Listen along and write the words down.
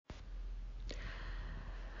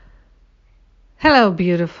Hello,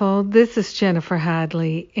 beautiful. This is Jennifer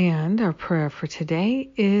Hadley, and our prayer for today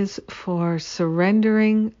is for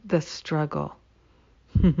surrendering the struggle.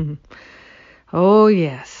 Oh,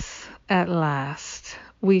 yes, at last.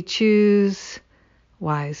 We choose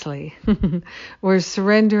wisely. We're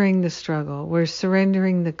surrendering the struggle. We're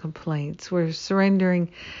surrendering the complaints. We're surrendering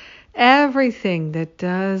everything that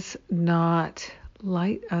does not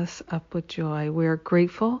light us up with joy. We are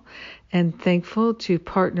grateful and thankful to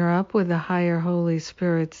partner up with the higher Holy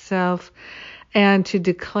Spirit self and to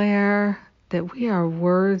declare that we are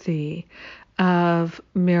worthy of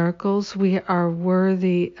miracles. We are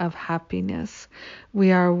worthy of happiness.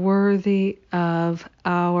 We are worthy of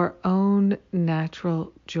our own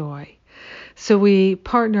natural joy. So we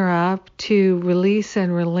partner up to release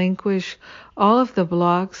and relinquish all of the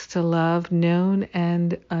blocks to love, known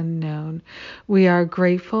and unknown. We are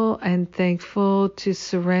grateful and thankful to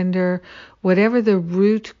surrender whatever the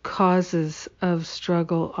root causes of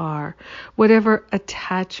struggle are, whatever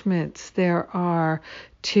attachments there are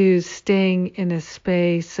to staying in a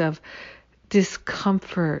space of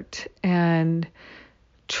discomfort and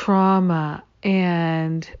trauma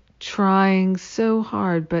and trying so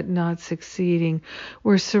hard but not succeeding.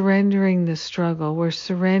 We're surrendering the struggle. We're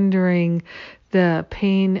surrendering the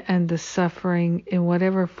pain and the suffering in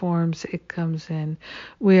whatever forms it comes in.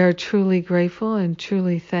 We are truly grateful and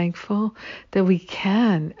truly thankful that we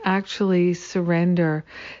can actually surrender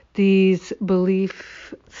these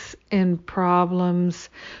beliefs and problems.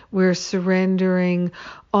 We're surrendering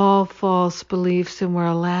all false beliefs, and we're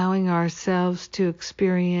allowing ourselves to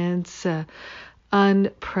experience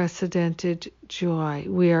unprecedented joy.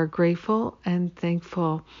 We are grateful and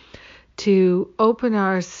thankful to open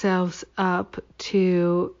ourselves up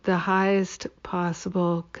to the highest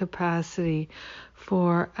possible capacity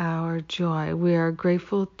for our joy. We are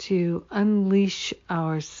grateful to unleash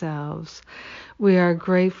ourselves. We are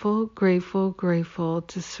grateful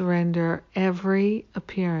to surrender every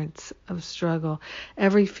appearance of struggle,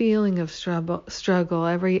 every feeling of struggle,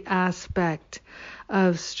 every aspect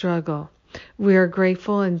of struggle. We are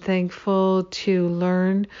grateful and thankful to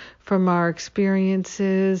learn from our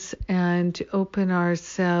experiences and to open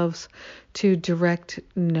ourselves to direct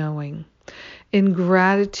knowing. In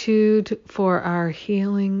gratitude for our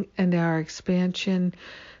healing and our expansion,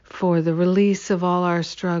 for the release of all our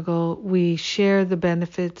struggle, we share the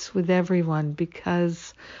benefits with everyone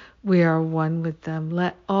because we are one with them.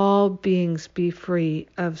 Let all beings be free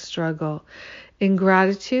of struggle. In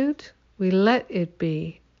gratitude, we let it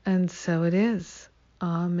be. And so it is.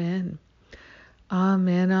 Amen.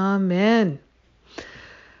 Amen. Amen.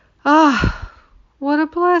 Ah, what a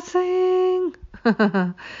blessing.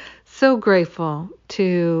 So grateful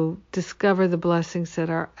to discover the blessings that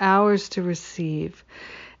are ours to receive.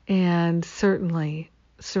 And certainly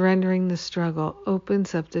surrendering the struggle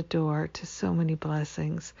opens up the door to so many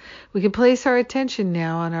blessings. We can place our attention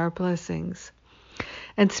now on our blessings.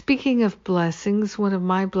 And speaking of blessings, one of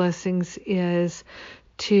my blessings is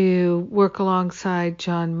to work alongside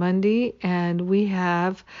John Mundy, and we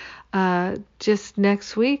have just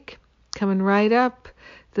next week coming right up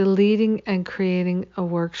the Leading and Creating a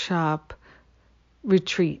Workshop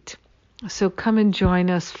retreat. So come and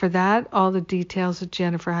join us for that. All the details at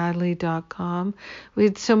jenniferhadley.com. We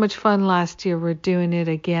had so much fun last year. We're doing it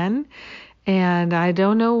again, and I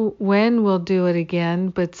don't know when we'll do it again,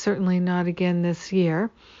 but certainly not again this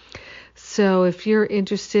year. So if you're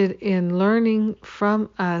interested in learning from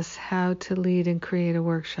us how to lead and create a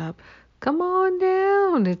workshop, come on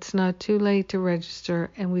down. It's not too late to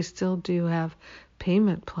register, and we still do have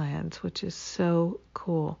payment plans, which is so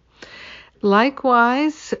cool.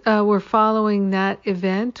 Likewise, we're following that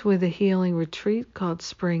event with a healing retreat called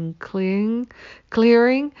Spring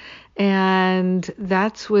Clearing, and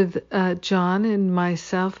that's with John and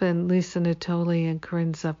myself and Lisa Natoli and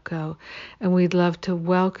Corinne Zupko, and we'd love to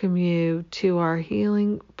welcome you to our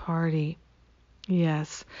healing party.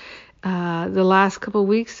 Yes. The last couple of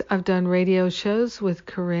weeks, I've done radio shows with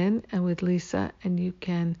Corinne and with Lisa, and you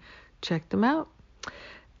can check them out.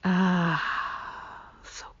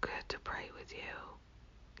 So good to pray with you.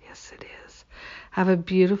 Yes, it is. Have a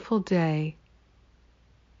beautiful day.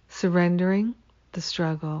 Surrendering the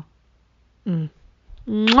struggle.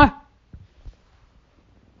 Mwah!